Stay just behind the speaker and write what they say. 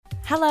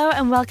Hello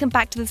and welcome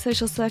back to the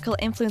Social Circle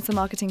Influencer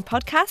Marketing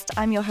Podcast.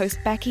 I'm your host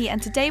Becky,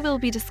 and today we'll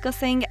be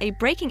discussing a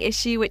breaking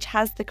issue which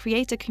has the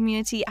creator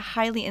community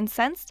highly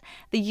incensed,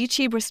 the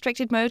YouTube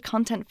restricted mode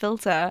content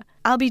filter.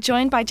 I'll be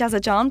joined by Jazza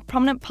John,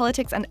 prominent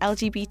politics and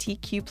LGBTQ+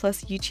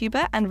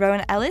 YouTuber, and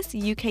Rowan Ellis,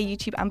 UK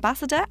YouTube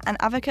ambassador and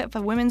advocate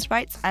for women's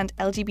rights and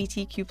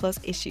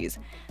LGBTQ+ issues.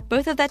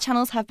 Both of their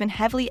channels have been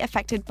heavily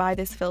affected by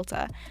this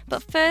filter.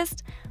 But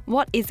first,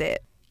 what is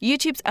it?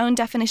 YouTube's own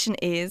definition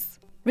is: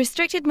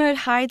 restricted mode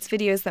hides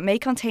videos that may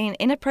contain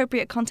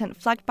inappropriate content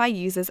flagged by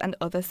users and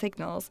other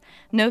signals.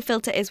 No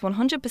filter is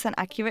 100%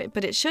 accurate,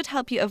 but it should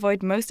help you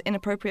avoid most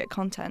inappropriate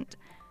content.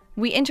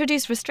 We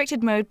introduced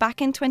restricted mode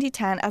back in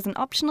 2010 as an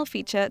optional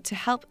feature to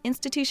help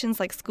institutions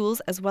like schools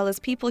as well as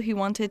people who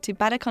wanted to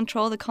better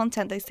control the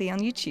content they see on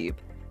YouTube.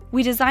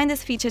 We designed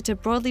this feature to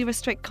broadly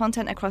restrict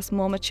content across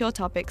more mature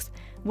topics,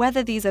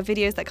 whether these are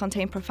videos that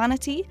contain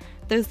profanity,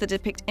 those that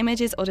depict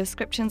images or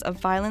descriptions of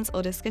violence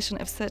or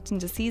discussion of certain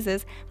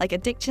diseases like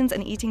addictions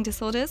and eating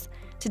disorders.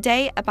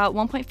 Today, about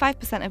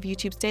 1.5% of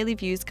YouTube's daily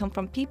views come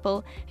from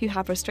people who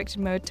have restricted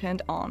mode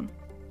turned on.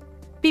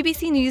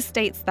 BBC News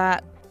states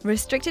that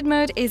restricted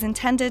mode is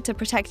intended to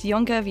protect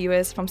younger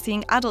viewers from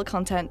seeing adult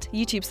content.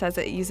 YouTube says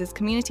it uses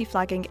community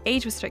flagging,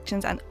 age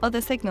restrictions, and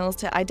other signals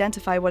to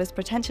identify what is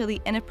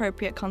potentially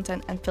inappropriate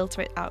content and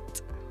filter it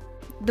out.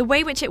 The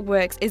way which it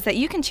works is that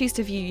you can choose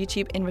to view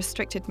YouTube in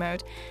restricted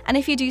mode, and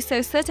if you do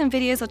so, certain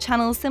videos or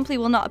channels simply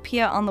will not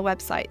appear on the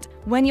website.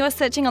 When you are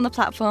searching on the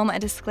platform, a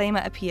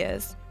disclaimer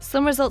appears.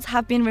 Some results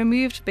have been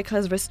removed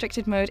because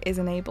restricted mode is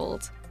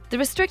enabled. The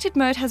restricted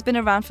mode has been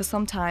around for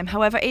some time,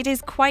 however it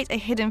is quite a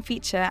hidden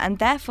feature and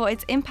therefore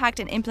its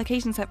impact and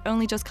implications have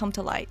only just come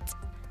to light.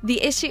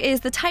 The issue is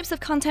the types of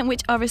content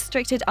which are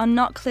restricted are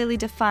not clearly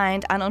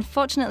defined, and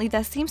unfortunately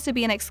there seems to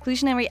be an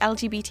exclusionary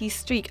LGBT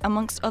streak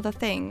amongst other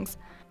things.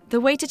 The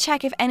way to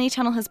check if any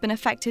channel has been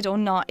affected or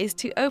not is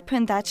to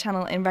open their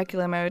channel in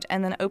regular mode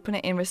and then open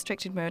it in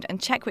restricted mode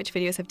and check which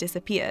videos have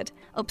disappeared.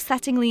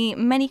 Upsettingly,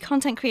 many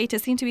content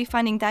creators seem to be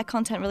finding their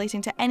content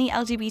relating to any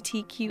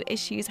LGBTQ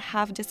issues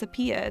have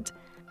disappeared.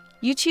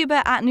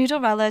 YouTuber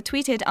 @Noodlerella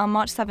tweeted on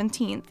March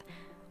 17th,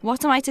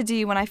 "What am I to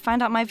do when I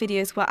find out my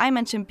videos where I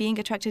mention being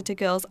attracted to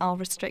girls are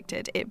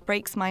restricted? It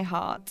breaks my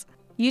heart."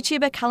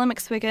 YouTuber Callum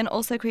McSwiggan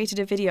also created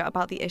a video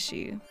about the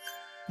issue.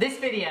 This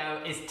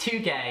video is too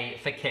gay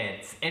for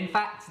kids. In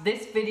fact,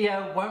 this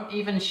video won't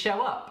even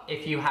show up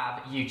if you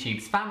have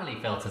YouTube's family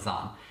filters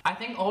on. I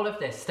think all of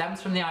this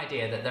stems from the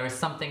idea that there is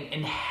something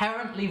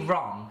inherently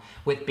wrong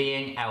with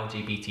being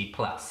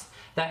LGBT+.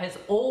 There has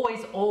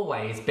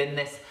always been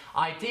this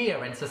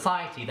idea in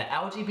society that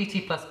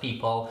LGBT+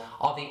 people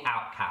are the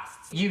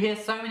outcasts. You hear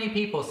so many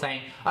people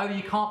saying, oh,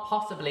 you can't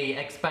possibly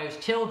expose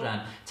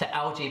children to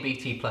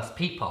LGBT+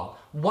 people.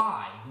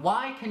 Why?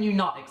 Why can you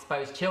not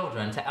expose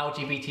children to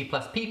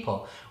LGBT+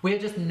 people? We are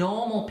just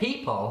normal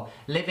people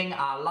living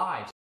our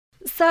lives.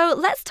 So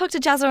let's talk to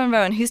Jazza and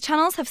Rowan, whose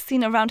channels have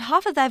seen around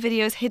half of their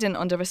videos hidden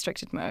under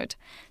restricted mode.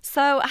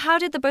 So how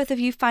did the both of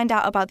you find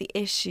out about the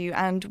issue,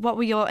 and what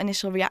were your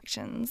initial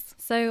reactions?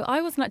 So I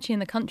wasn't actually in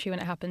the country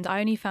when it happened. I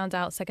only found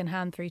out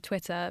secondhand through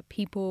Twitter.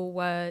 People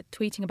were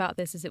tweeting about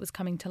this as it was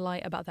coming to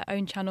light about their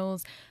own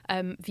channels.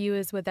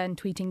 Viewers were then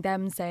tweeting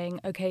them saying,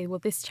 okay, well,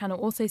 this channel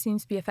also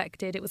seems to be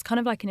affected. It was kind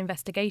of like an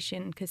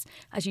investigation because,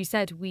 as you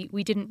said,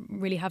 we didn't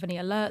really have any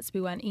alerts. We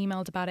weren't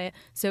emailed about it.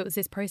 So it was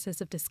this process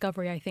of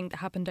discovery, I think, that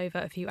happened over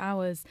a few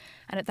hours.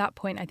 And at that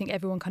point, I think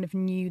everyone kind of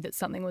knew that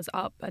something was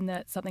up and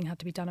that something had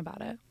to be done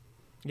about it.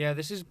 Yeah,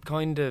 this has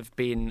kind of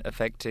been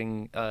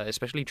affecting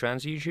especially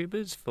trans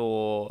YouTubers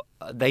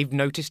they've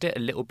noticed it a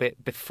little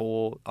bit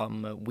before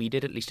we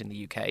did, at least in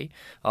the UK.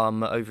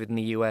 Over in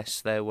the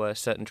US, there were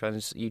certain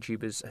trans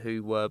YouTubers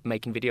who were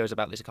making videos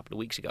about this a couple of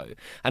weeks ago.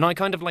 And I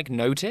kind of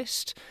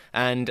noticed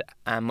and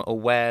am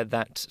aware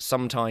that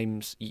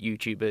sometimes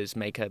YouTubers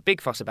make a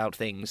big fuss about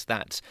things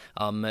that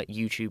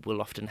YouTube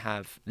will often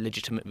have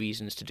legitimate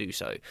reasons to do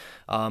so.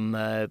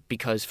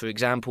 Because, for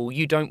example,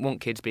 you don't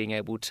want kids being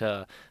able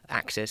to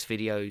access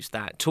videos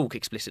that talk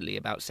explicitly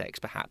about sex,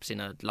 perhaps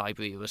in a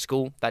library or a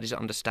school. That is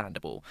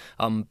understandable.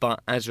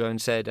 But as Rowan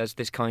said, as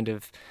this kind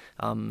of,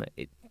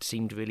 it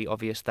seemed really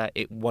obvious that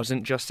it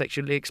wasn't just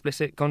sexually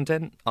explicit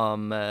content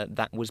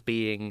that was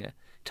being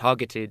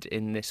targeted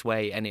in this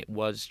way, and it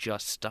was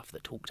just stuff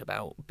that talked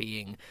about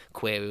being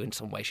queer in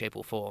some way, shape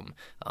or form.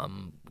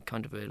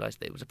 Kind of realised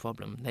that it was a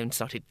problem, then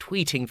started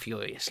tweeting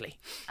furiously.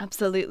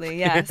 Absolutely,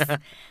 yes.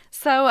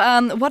 So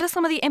what are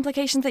some of the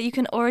implications that you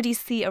can already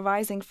see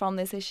arising from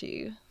this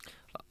issue?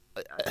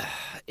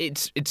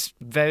 It's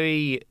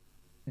very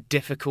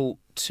difficult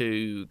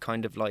to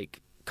kind of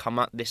come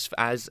at this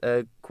as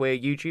a queer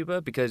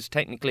YouTuber, because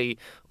technically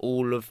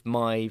all of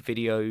my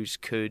videos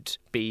could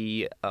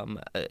be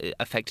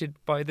affected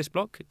by this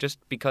block, just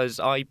because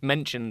I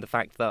mention the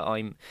fact that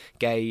I'm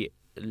gay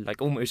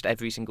almost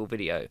every single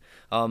video.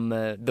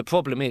 The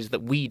problem is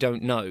that we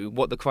don't know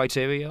what the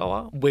criteria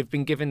are. We've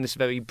been given this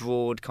very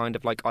broad kind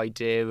of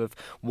idea of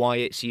why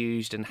it's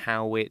used and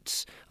how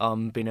it's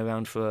been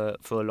around for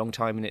a long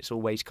time, and it's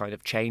always kind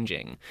of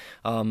changing.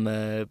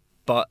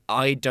 but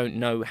I don't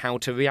know how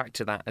to react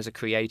to that as a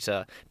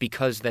creator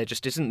because there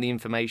just isn't the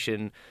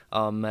information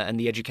and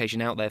the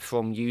education out there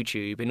from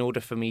YouTube in order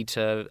for me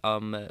to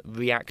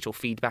react or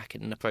feedback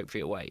in an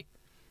appropriate way.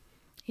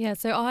 Yeah,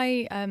 so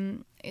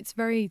it's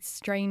very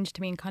strange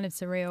to me and kind of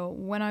surreal.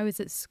 When I was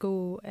at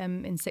school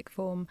in sixth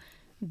form,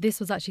 this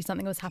was actually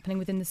something that was happening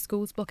within the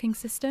school's blocking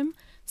system.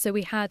 So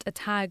we had a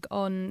tag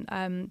on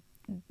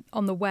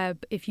the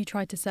web. If you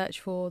tried to search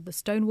for the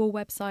Stonewall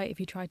website, if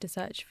you tried to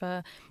search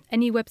for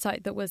any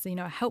website that was, a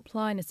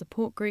helpline, a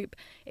support group,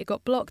 it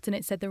got blocked, and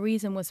it said the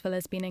reason was for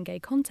lesbian and gay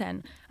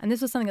content. And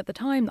this was something at the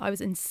time that I was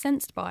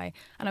incensed by,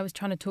 and I was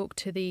trying to talk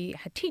to the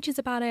head teachers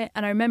about it.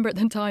 And I remember at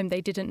the time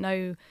they didn't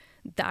know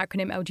the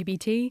acronym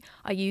LGBT.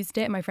 I used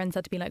it, and my friends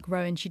had to be like,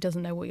 Rowan, she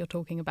doesn't know what you're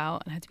talking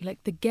about. And I had to be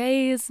like, the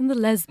gays and the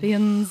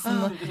lesbians.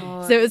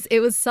 So it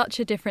was such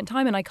a different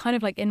time. And I kind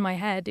of in my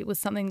head, it was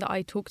something that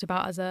I talked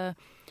about as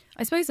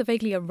I suppose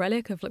vaguely a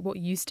relic of what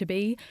used to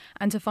be.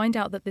 And to find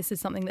out that this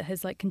is something that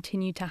has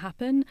continued to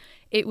happen,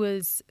 it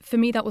was, for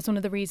me, that was one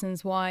of the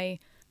reasons why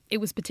it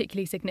was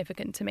particularly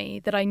significant to me,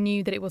 that I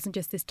knew that it wasn't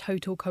just this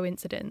total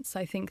coincidence.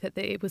 I think that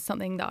it was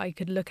something that I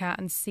could look at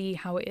and see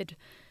how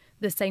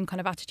the same kind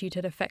of attitude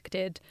had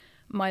affected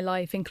my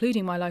life,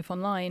 including my life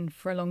online,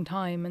 for a long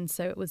time. And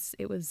so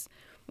it was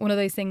one of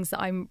those things that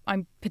I'm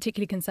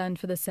particularly concerned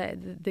for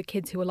the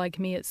kids who are like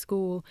me at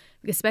school,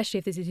 especially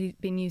if this is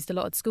being used a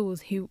lot at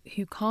schools, who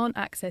can't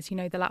access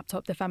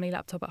the family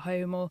laptop at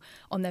home or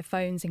on their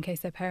phones in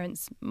case their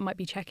parents might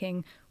be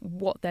checking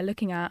what they're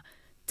looking at,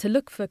 to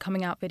look for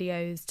coming out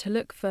videos, to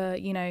look for,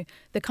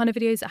 the kind of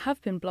videos that have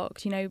been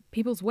blocked,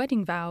 people's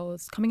wedding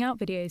vows, coming out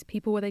videos,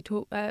 people where they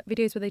talk,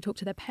 videos where they talk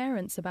to their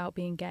parents about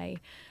being gay.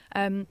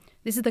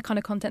 This is the kind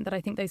of content that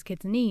I think those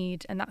kids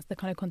need, and that's the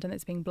kind of content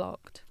that's being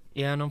blocked.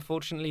 Yeah, and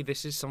unfortunately,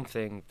 this is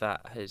something that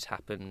has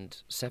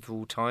happened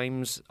several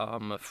times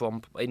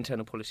from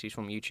internal policies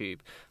from YouTube.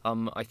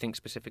 I think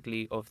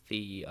specifically of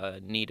the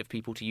need of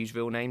people to use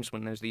real names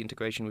when there's the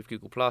integration with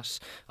Google+,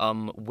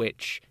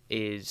 which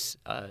is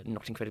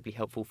not incredibly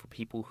helpful for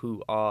people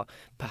who are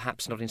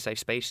perhaps not in safe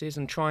spaces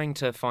and trying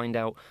to find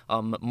out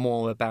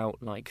more about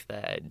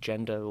their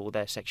gender or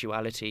their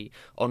sexuality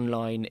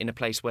online in a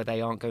place where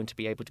they aren't going to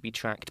be able to be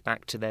tracked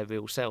back to their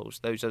real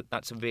selves.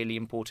 That's a really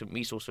important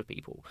resource for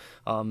people.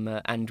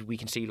 And we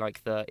can see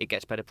the It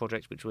Gets Better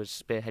project, which was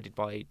spearheaded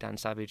by Dan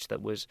Savage,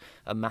 that was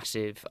a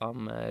massive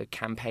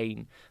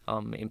campaign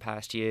in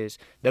past years.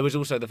 There was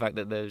also the fact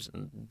that there's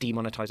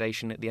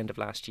demonetization at the end of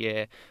last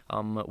year,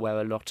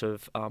 where a lot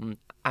of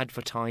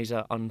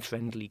advertiser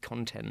unfriendly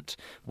content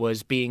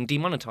was being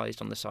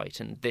demonetized on the site,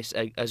 and this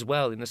as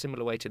well, in a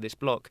similar way to this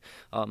block,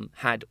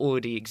 had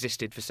already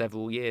existed for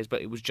several years,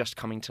 but it was just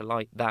coming to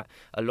light that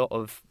a lot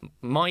of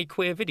my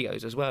queer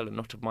videos as well, and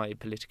a lot of my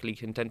politically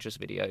contentious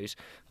videos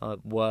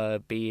were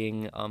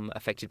being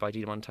affected by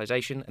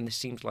demonetization, and this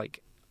seems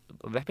like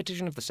a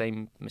repetition of the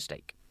same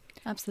mistake.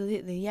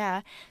 Absolutely,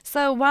 yeah.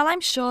 So while I'm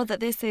sure that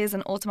this is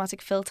an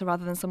automatic filter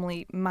rather than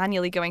someone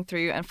manually going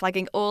through and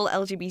flagging all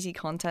LGBT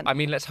content. I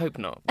mean, let's hope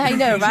not. I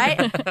know,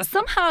 right?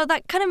 Somehow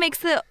that kind of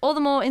makes it all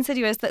the more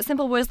insidious that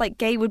simple words like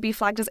gay would be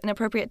flagged as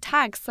inappropriate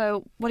tags.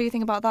 So what do you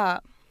think about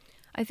that?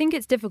 I think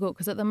it's difficult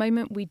because at the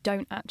moment we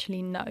don't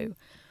actually know.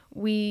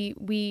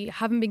 We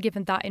haven't been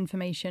given that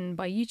information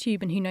by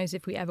YouTube, and who knows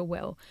if we ever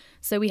will.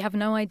 So we have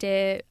no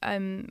idea.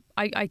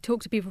 I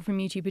talked to people from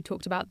YouTube who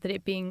talked about that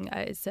it being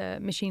it's a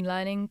machine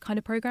learning kind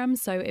of program.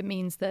 So it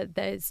means that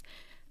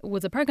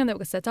was a program that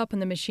was set up,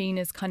 and the machine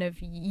is kind of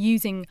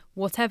using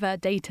whatever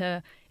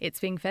data it's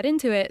being fed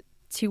into it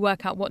to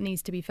work out what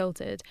needs to be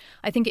filtered.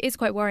 I think it is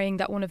quite worrying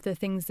that one of the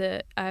things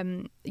that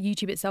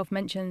YouTube itself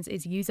mentions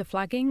is user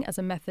flagging as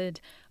a method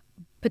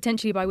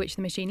potentially by which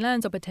the machine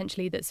learns, or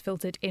potentially that's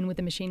filtered in with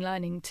the machine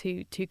learning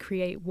to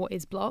create what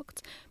is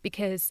blocked.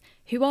 Because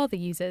who are the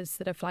users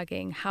that are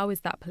flagging? How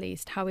is that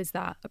policed? How is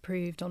that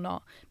approved or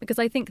not? Because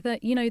I think that,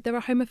 there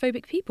are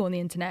homophobic people on the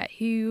internet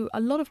who a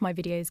lot of my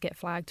videos get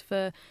flagged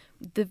for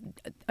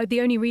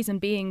the only reason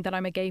being that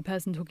I'm a gay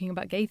person talking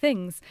about gay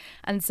things.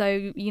 And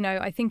so,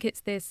 I think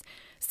it's this.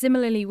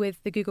 Similarly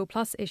with the Google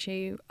Plus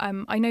issue,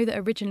 I know that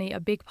originally a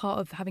big part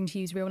of having to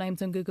use real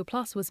names on Google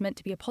Plus was meant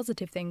to be a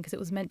positive thing because it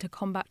was meant to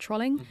combat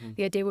trolling. Mm-hmm.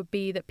 The idea would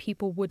be that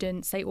people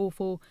wouldn't say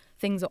awful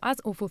things or as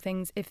awful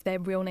things if their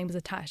real name was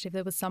attached, if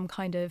there was some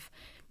kind of,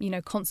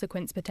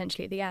 consequence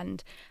potentially at the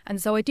end.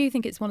 And so I do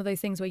think it's one of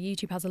those things where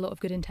YouTube has a lot of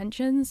good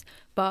intentions,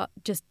 but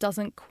just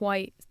doesn't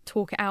quite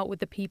talk it out with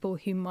the people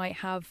who might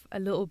have a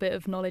little bit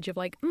of knowledge of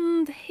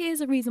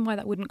here's a reason why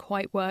that wouldn't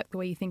quite work the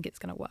way you think it's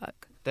going to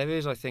work. There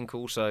is, I think,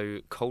 also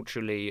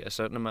culturally a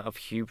certain amount of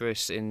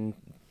hubris in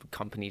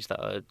companies that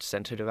are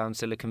centered around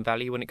Silicon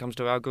Valley when it comes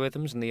to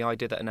algorithms, and the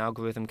idea that an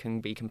algorithm can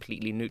be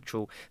completely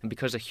neutral, and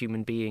because a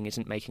human being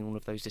isn't making all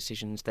of those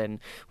decisions, then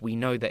we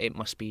know that it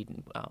must be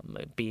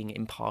being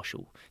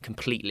impartial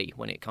completely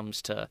when it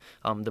comes to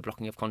the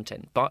blocking of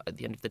content. But at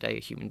the end of the day,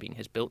 a human being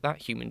has built that.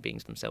 Human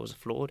beings themselves are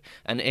flawed,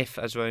 and if,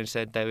 as Rowan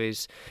said, there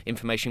is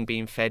information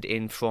being fed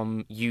in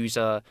from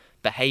user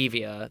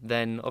behaviour,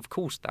 then of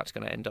course that's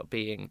going to end up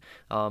being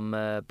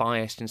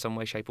biased in some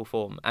way, shape or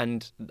form.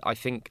 And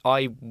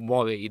I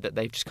worry that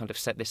they've just kind of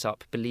set this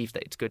up, believe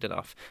that it's good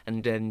enough,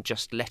 and then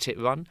just let it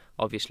run.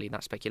 Obviously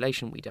that's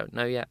speculation, we don't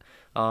know yet,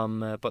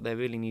 but there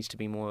really needs to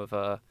be more of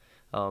a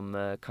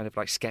kind of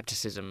like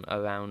skepticism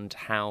around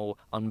how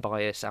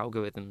unbiased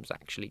algorithms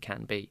actually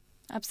can be.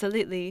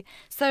 Absolutely.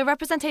 So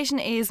representation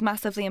is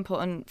massively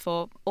important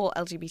for all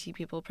LGBT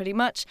people pretty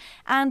much,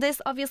 and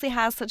this obviously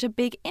has such a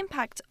big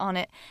impact on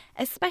it,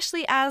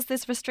 especially as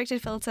this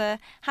restricted filter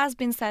has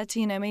been said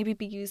to, maybe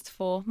be used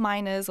for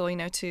minors, or,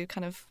 to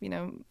kind of,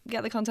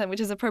 get the content which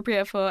is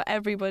appropriate for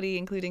everybody,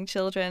 including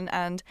children,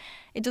 and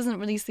it doesn't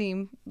really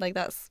seem like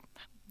that's,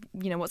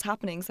 what's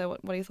happening. So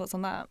what are your thoughts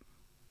on that?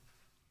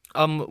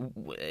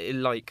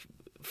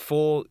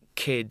 For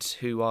kids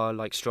who are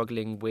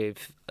struggling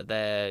with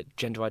their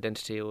gender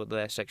identity or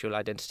their sexual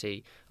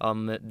identity,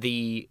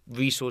 the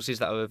resources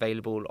that are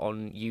available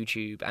on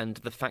YouTube and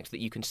the fact that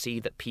you can see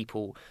that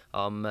people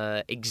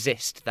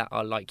exist that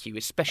are like you,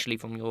 especially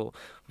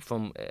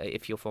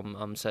if you're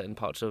from certain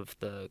parts of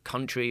the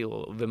country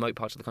or remote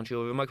parts of the country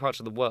or remote parts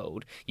of the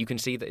world, you can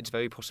see that it's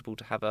very possible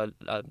to have a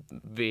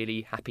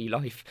really happy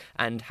life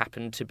and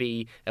happen to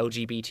be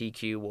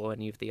LGBTQ or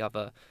any of the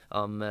other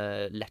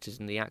letters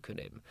in the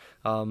acronym.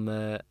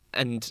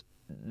 And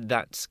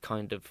that's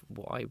kind of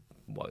what I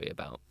worry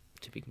about,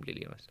 to be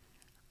completely honest.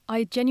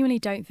 I genuinely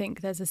don't think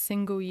there's a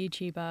single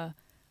YouTuber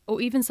or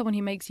even someone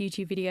who makes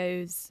YouTube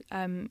videos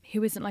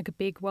who isn't like a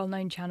big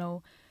well-known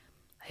channel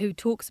who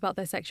talks about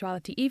their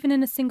sexuality, even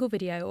in a single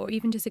video or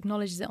even just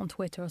acknowledges it on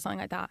Twitter or something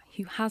like that,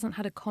 who hasn't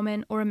had a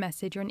comment or a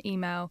message or an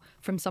email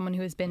from someone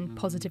who has been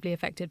positively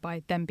affected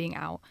by them being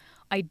out.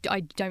 I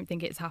don't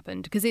think it's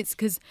happened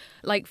because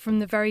from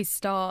the very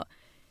start,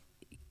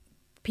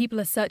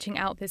 people are searching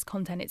out this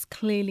content. It's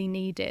clearly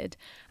needed.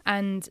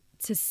 And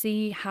to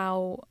see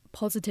how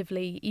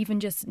positively,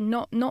 even just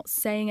not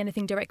saying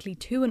anything directly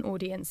to an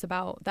audience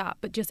about that,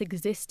 but just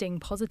existing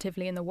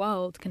positively in the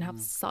world can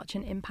have such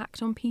an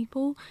impact on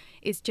people.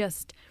 It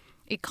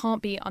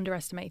can't be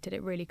underestimated.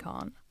 It really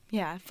can't.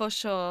 Yeah, for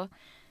sure.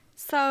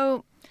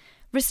 So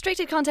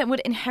restricted content would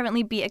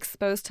inherently be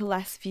exposed to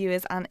less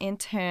viewers, and in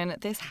turn,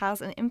 this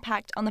has an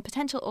impact on the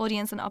potential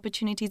audience and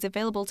opportunities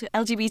available to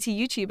LGBT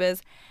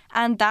YouTubers,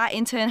 and that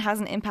in turn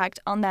has an impact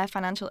on their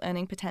financial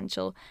earning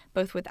potential,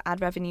 both with ad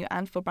revenue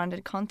and for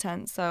branded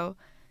content. So,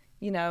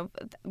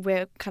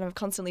 we're kind of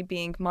constantly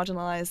being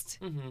marginalized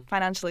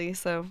financially.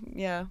 So,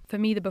 yeah. For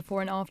me, the before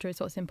and after is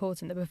what's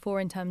important. The before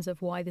in terms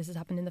of why this has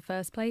happened in the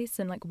first place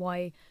and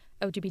why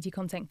LGBT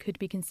content could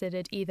be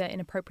considered either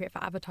inappropriate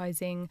for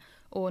advertising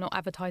or not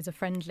advertiser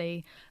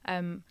friendly,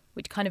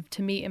 which kind of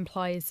to me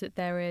implies that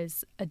there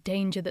is a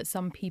danger that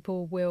some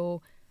people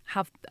will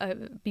have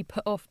be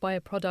put off by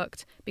a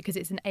product because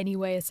it's in any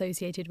way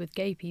associated with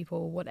gay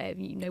people,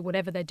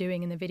 whatever they're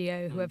doing in the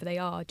video, whoever they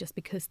are, just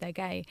because they're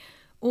gay,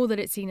 or that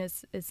it's seen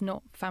as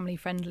not family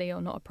friendly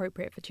or not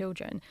appropriate for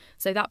children.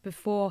 So that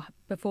before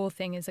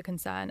thing is a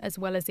concern, as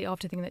well as the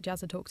after thing that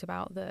Jazza talked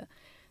about, the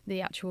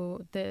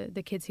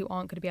kids who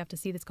aren't going to be able to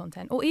see this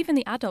content, or even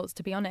the adults,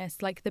 to be honest,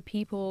 the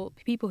people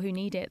who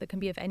need it, that can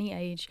be of any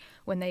age,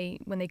 when they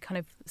kind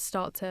of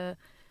start to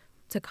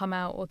come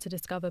out or to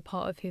discover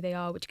part of who they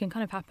are, which can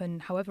kind of happen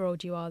however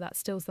old you are. That's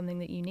still something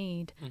that you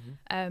need.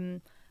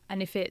 And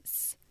if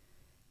it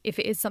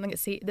is something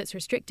that's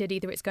restricted,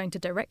 either it's going to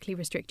directly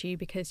restrict you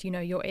because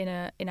you're in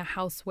a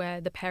house where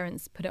the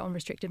parents put it on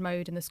restricted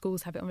mode and the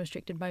schools have it on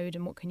restricted mode,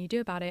 and what can you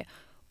do about it?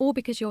 Or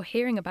because you're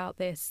hearing about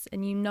this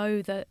and you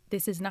know that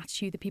this is an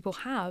attitude that people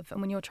have, and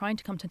when you're trying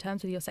to come to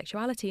terms with your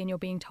sexuality and you're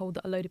being told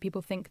that a load of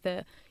people think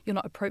that you're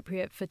not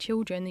appropriate for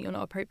children, that you're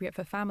not appropriate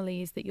for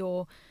families, that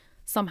you're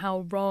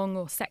somehow wrong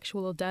or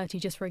sexual or dirty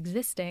just for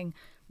existing,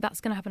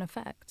 that's going to have an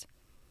effect.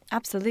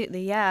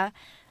 Absolutely, yeah.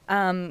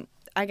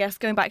 I guess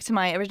going back to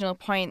my original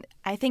point,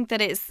 I think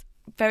that it's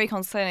very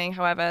concerning,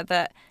 however,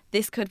 that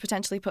this could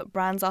potentially put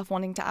brands off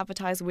wanting to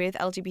advertise with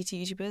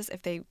LGBT YouTubers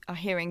if they are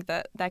hearing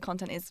that their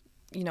content is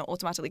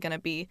automatically going to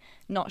be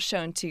not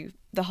shown to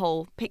the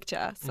whole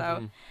picture.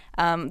 So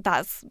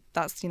that's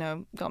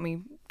got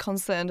me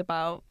concerned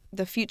about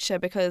the future,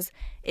 because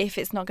if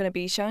it's not going to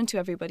be shown to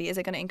everybody, is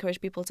it going to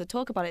encourage people to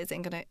talk about it? Is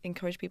it going to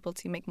encourage people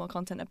to make more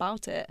content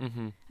about it?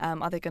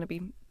 Are they going to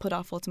be put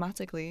off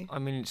automatically? I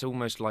mean, it's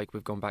almost like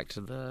we've gone back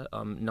to the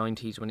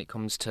 90s when it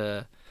comes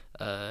to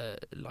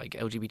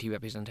LGBT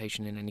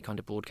representation in any kind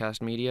of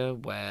broadcast media,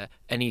 where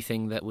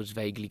anything that was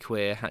vaguely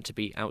queer had to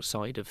be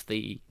outside of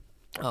the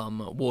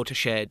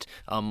watershed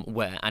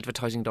where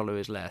advertising dollar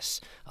is less,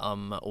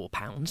 or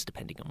pounds,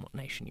 depending on what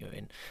nation you're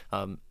in,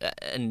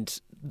 and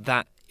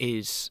that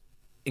is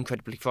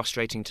incredibly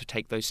frustrating to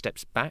take those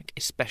steps back,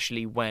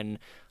 especially when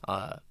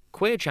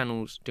queer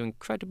channels do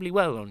incredibly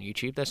well on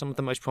YouTube. They're some of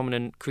the most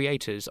prominent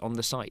creators on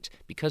the site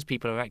because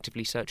people are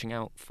actively searching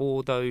out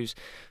for those,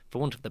 for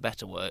want of a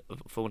better word,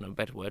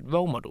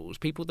 role models,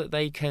 people that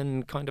they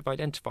can kind of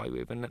identify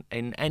with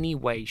in any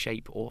way,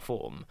 shape, or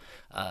form.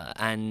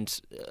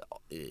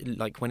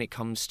 Like when it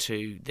comes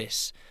to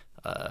this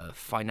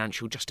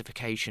financial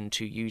justification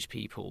to use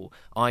people,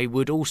 I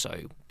would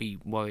also be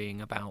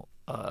worrying about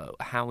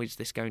how is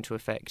this going to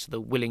affect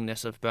the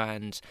willingness of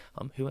brands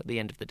who at the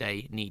end of the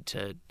day need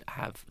to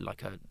have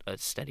like a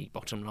steady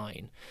bottom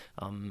line.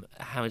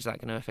 How is that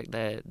going to affect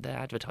their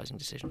advertising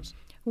decisions?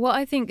 What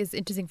I think is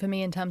interesting for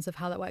me in terms of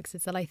how that works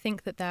is that I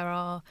think that there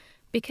are,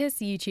 because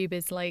YouTube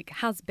is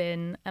has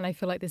been, and I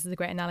feel like this is a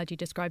great analogy,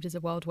 described as a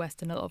Wild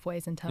West in a lot of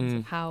ways in terms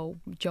of how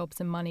jobs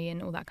and money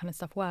and all that kind of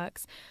stuff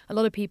works. A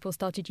lot of people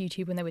started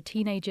YouTube when they were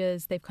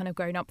teenagers. They've kind of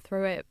grown up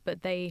through it,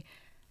 but they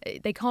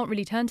can't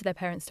really turn to their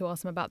parents to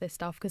ask them about this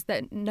stuff because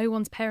no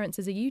one's parents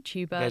is a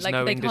YouTuber. There's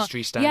no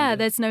industry standard. Yeah,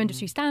 there's no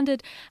industry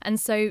standard. And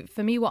so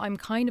for me, what I'm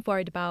kind of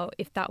worried about,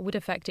 if that would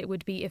affect it,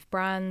 would be if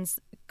brands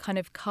kind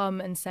of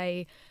come and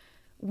say,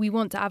 we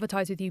want to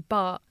advertise with you,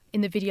 but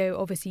in the video,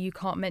 obviously, you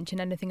can't mention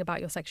anything about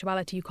your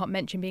sexuality. You can't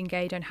mention being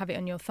gay. Don't have it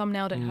on your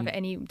thumbnail. Don't have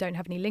any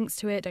links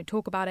to it. Don't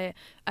talk about it.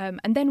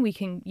 And then we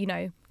can,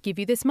 give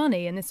you this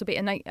money, and this will be.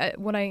 And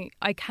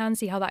I can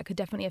see how that could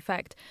definitely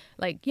affect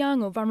like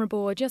young or vulnerable,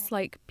 or just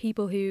like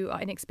people who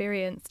are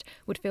inexperienced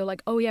would feel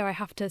like, oh yeah, I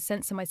have to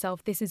censor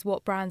myself. This is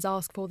what brands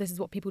ask for. This is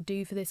what people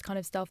do for this kind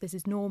of stuff. This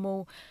is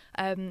normal.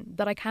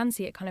 That I can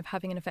see it kind of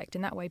having an effect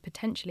in that way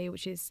potentially,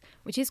 which is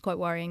quite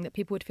worrying. That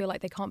people would feel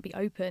like they can't be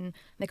open,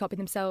 they can't be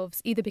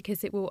themselves, either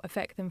because it will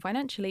affect them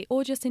financially,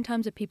 or just in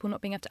terms of people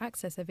not being able to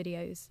access their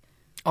videos.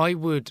 I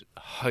would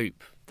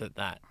hope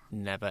that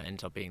never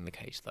ends up being the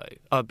case,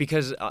 though,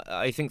 because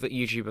I think that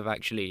YouTube have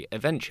actually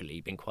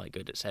eventually been quite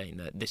good at saying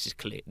that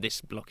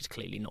this block is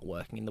clearly not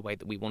working in the way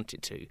that we want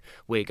it to.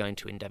 We're going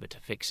to endeavour to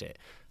fix it.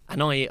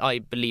 And I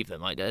believe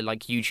them. Like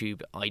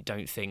YouTube, I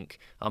don't think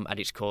at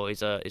its core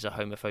is a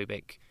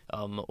homophobic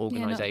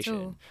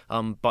organisation.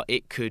 Yeah, but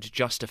it could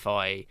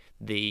justify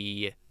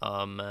the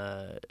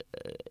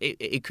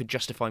it could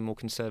justify more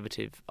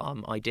conservative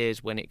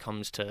ideas when it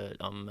comes to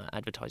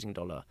advertising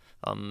dollar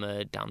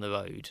down the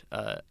road.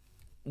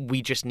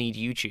 We just need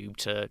YouTube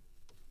to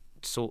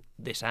sort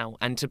this out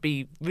and to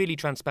be really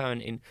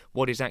transparent in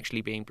what is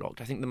actually being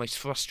blocked. I think the most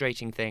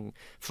frustrating thing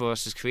for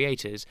us as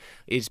creators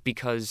is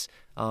because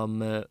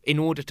in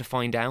order to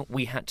find out,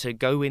 we had to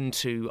go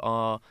into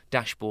our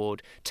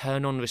dashboard,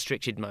 turn on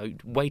restricted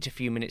mode, wait a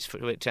few minutes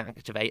for it to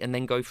activate, and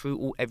then go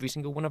through every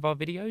single one of our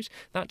videos.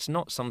 That's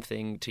not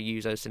something to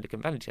use as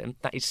Silicon Valley term.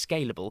 That is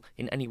scalable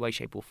in any way,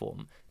 shape or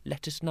form.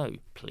 Let us know,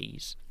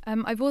 please.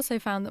 I've also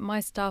found that my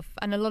stuff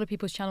and a lot of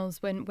people's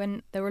channels,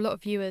 when there were a lot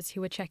of viewers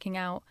who were checking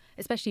out,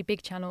 especially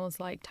big channels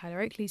like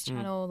Tyler Oakley's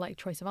channel, like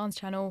Troye Sivan's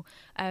channel,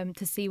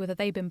 to see whether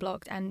they'd been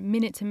blocked. And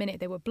minute to minute,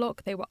 they were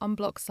blocked, they were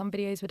unblocked. Some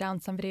videos were down,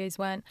 some videos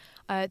weren't.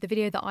 The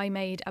video that I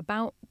made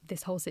about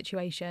this whole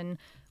situation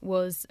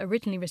was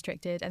originally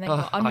restricted and then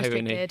got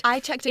unrestricted. I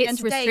checked again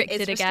today.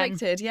 It's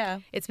restricted, yeah.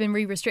 It's been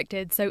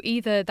re-restricted. So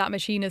either that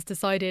machine has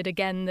decided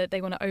again that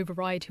they want to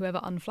override whoever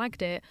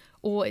unflagged it,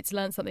 or it's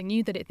learned something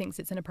new that it thinks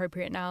it's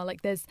inappropriate now.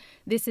 Like this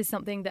is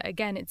something that,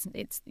 again,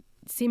 it's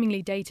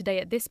seemingly day to day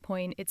at this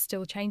point, it's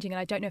still changing. And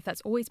I don't know if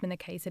that's always been the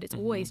case, that it's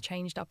always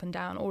changed up and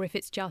down, or if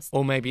it's just...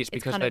 Or maybe it's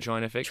because they're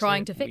trying to fix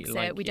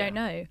it. We don't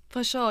know.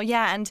 For sure,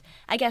 yeah. And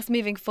I guess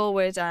moving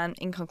forward,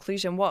 in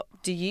conclusion, what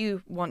do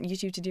you want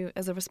YouTube to do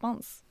as a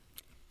response?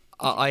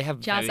 I have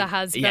Jazza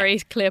has very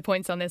clear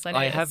points on this.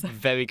 I have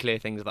very clear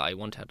things that I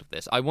want out of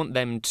this. I want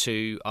them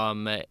to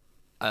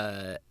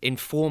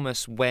inform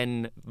us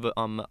when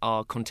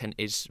our content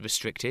is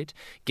restricted.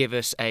 Give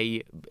us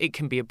it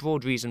can be a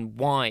broad reason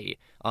why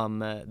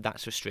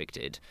that's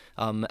restricted,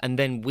 and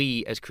then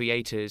we as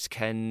creators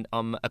can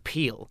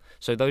appeal.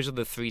 So those are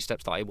the 3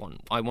 steps that I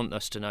want. I want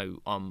us to know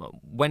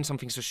when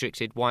something's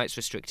restricted, why it's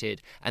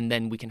restricted, and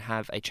then we can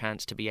have a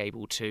chance to be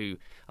able to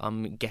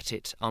get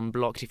it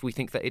unblocked if we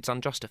think that it's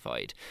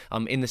unjustified.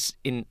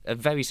 In a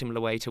very similar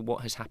way to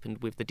what has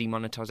happened with the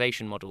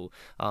demonetization model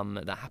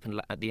that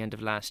happened at the end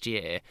of last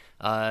year.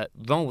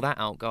 Roll that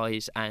out,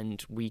 guys,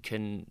 and we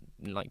can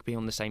be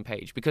on the same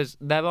page, because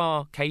there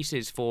are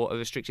cases for a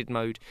restricted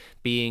mode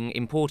being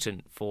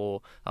important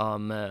for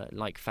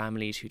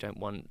families who don't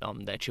want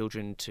their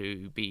children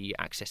to be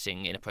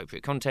accessing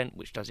inappropriate content,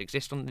 which does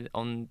exist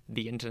on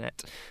the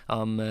internet,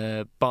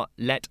 but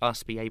let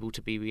us be able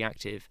to be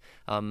reactive,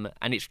 and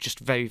it's just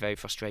very, very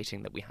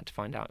frustrating that we had to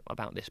find out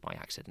about this by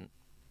accident.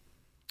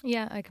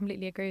 Yeah, I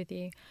completely agree with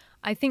you.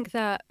 I think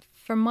that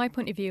from my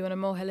point of view, on a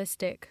more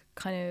holistic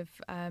kind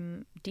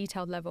of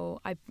detailed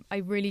level, I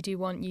really do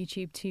want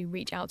YouTube to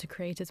reach out to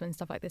creators when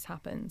stuff like this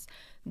happens.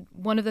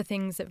 One of the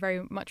things that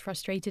very much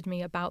frustrated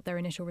me about their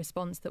initial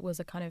response, that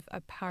was a kind of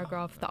a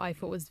paragraph that I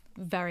thought was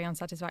very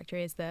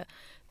unsatisfactory, is that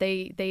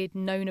they had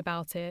known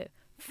about it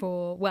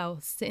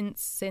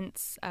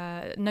since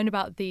known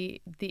about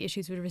the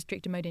issues with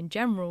restricted mode in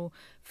general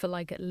for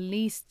like at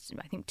least,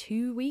 I think,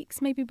 2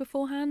 weeks maybe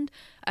beforehand,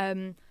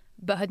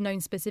 but had known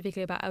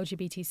specifically about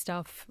LGBT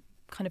stuff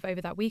kind of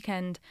over that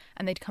weekend,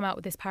 and they'd come out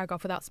with this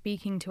paragraph without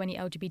speaking to any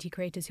LGBT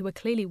creators who were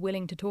clearly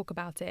willing to talk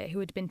about it, who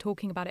had been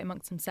talking about it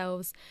amongst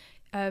themselves.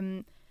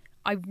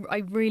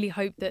 I really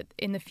hope that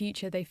in the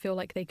future they feel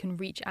like they can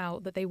reach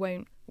out, that they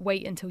won't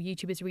wait until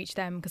YouTube has reached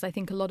them, because I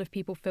think a lot of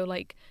people feel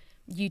like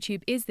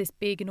YouTube is this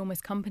big,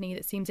 enormous company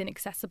that seems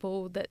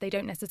inaccessible, that they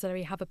don't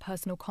necessarily have a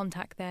personal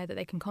contact there that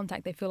they can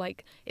contact. They feel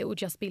like it will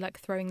just be like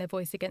throwing their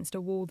voice against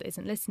a wall that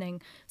isn't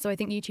listening. So I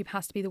think YouTube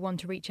has to be the one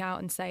to reach out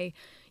and say,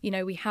 you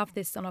know, we have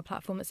this on our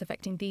platform that's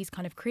affecting these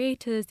kind of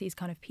creators, these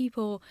kind of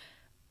people.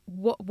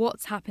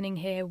 What's happening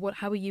here?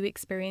 How are you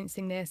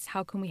experiencing this?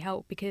 How can we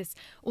help? Because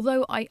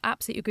although I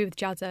absolutely agree with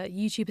Jazza,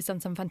 YouTube has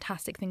done some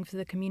fantastic things for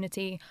the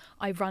community.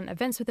 I've run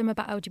events with them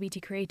about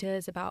LGBT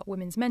creators, about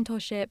women's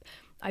mentorship.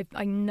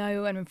 I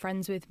know and I'm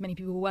friends with many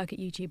people who work at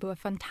YouTube who are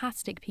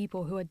fantastic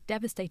people who are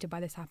devastated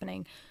by this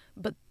happening.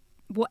 But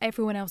what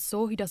everyone else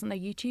saw who doesn't know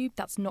YouTube,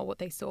 that's not what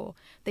they saw.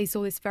 They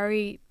saw this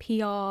very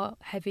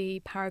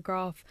PR-heavy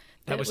paragraph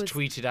that was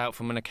tweeted out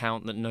from an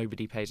account that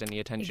nobody pays any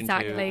attention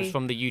to. It was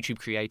from the YouTube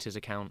creators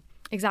account.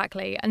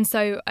 Exactly. And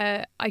so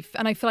I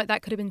feel like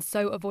that could have been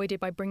so avoided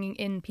by bringing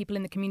in people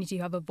in the community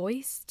who have a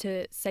voice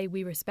to say,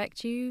 we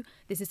respect you,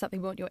 this is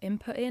something we want your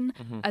input in,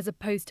 as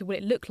opposed to what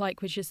it looked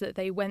like, which is that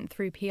they went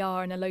through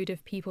PR and a load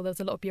of people, there was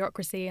a lot of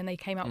bureaucracy, and they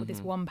came out with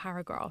this one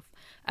paragraph.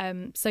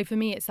 So for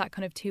me, it's that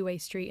kind of two-way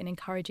street and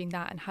encouraging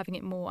that and having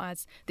it more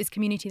as this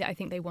community that I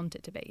think they want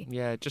it to be.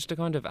 Yeah, just to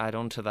kind of add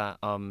on to that,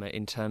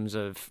 in terms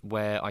of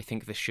where I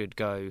think this should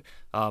go,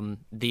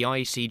 the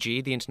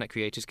ICG, the Internet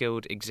Creators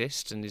Guild,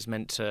 exists and is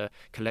meant to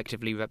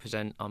collectively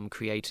represent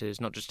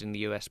creators not just in the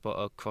US but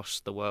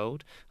across the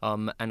world,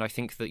 and I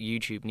think that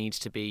YouTube needs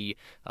to be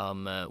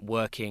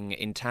working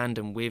in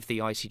tandem with the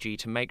ICG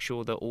to make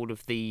sure that all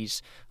of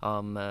these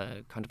kind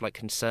of like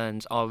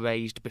concerns are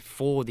raised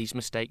before these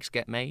mistakes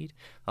get made,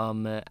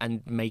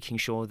 and making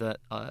sure that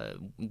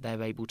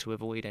they're able to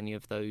avoid any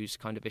of those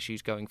kind of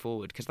issues going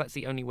forward, because that's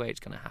the only way it's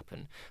going to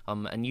happen.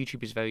 And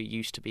YouTube is very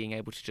used to being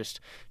able to just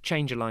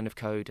change a line of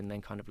code and then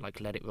kind of like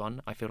let it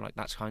run. I feel like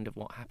that's kind of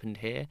what happened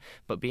here,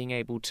 but being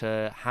able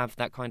to have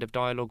that kind of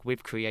dialogue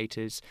with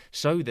creators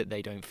so that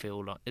they don't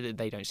feel like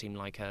they don't seem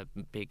like a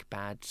big,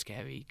 bad,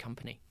 scary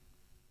company.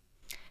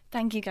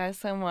 Thank you guys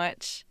so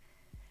much.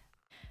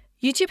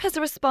 YouTube has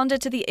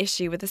responded to the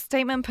issue with a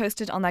statement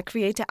posted on their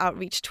Creator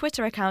Outreach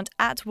Twitter account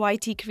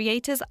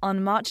 @YTCreators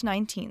on March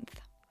 19th.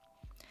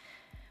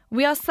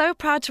 We are so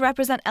proud to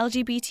represent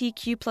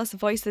LGBTQ+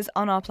 voices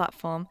on our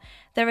platform.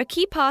 They're a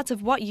key part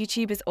of what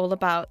YouTube is all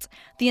about.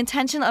 The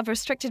intention of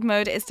restricted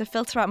mode is to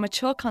filter out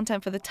mature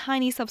content for the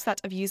tiny subset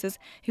of users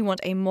who want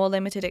a more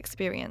limited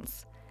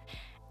experience.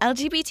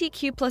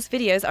 LGBTQ+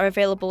 videos are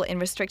available in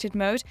restricted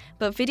mode,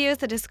 but videos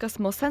that discuss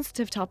more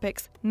sensitive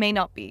topics may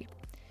not be.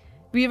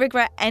 We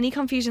regret any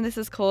confusion this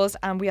has caused,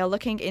 and we are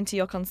looking into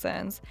your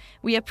concerns.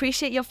 We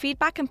appreciate your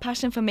feedback and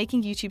passion for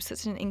making YouTube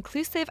such an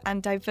inclusive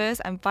and diverse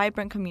and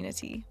vibrant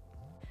community.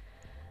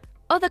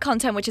 Other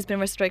content which has been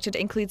restricted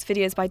includes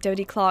videos by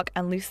Dodie Clark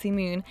and Lucy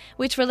Moon,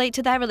 which relate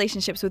to their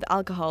relationships with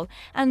alcohol.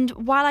 And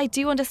while I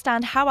do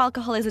understand how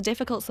alcohol is a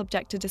difficult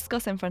subject to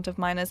discuss in front of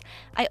minors,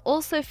 I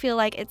also feel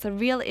like it's a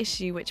real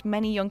issue which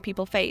many young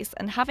people face,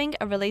 and having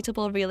a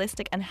relatable,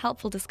 realistic and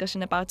helpful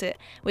discussion about it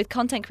with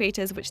content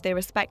creators which they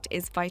respect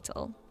is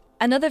vital.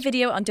 Another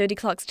video on Dodie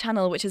Clark's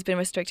channel which has been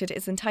restricted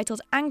is entitled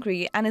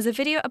Angry, and is a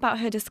video about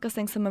her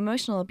discussing some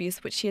emotional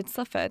abuse which she had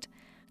suffered.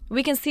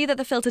 We can see that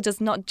the filter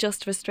does not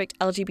just restrict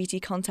LGBT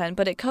content,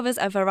 but it covers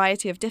a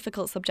variety of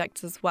difficult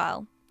subjects as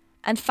well.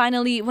 And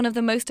finally, one of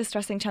the most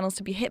distressing channels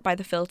to be hit by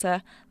the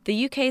filter,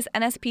 the UK's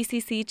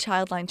NSPCC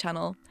Childline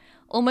channel.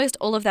 Almost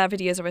all of their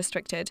videos are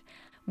restricted.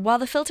 While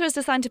the filter is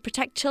designed to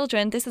protect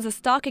children, this is a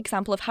stark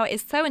example of how it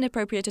is so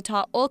inappropriate to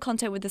tar all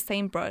content with the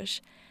same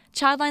brush.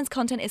 Childline's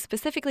content is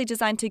specifically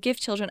designed to give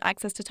children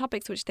access to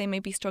topics which they may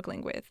be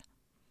struggling with.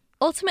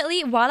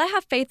 Ultimately, while I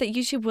have faith that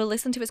YouTube will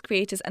listen to its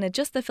creators and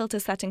adjust the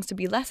filter settings to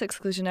be less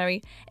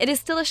exclusionary, it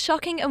is still a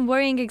shocking and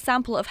worrying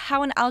example of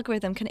how an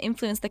algorithm can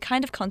influence the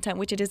kind of content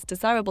which it is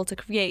desirable to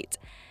create.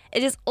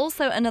 It is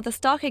also another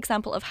stark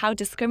example of how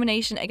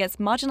discrimination against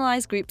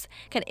marginalised groups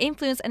can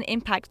influence and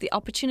impact the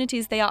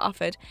opportunities they are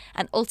offered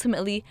and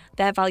ultimately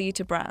their value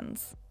to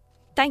brands.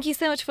 Thank you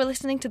so much for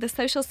listening to the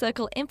Social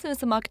Circle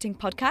Influencer Marketing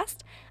Podcast.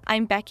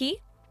 I'm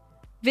Becky.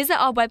 Visit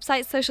our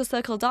website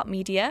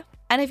socialcircle.media,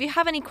 and if you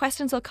have any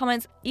questions or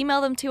comments,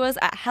 email them to us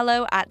at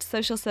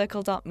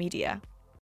hello@socialcircle.media.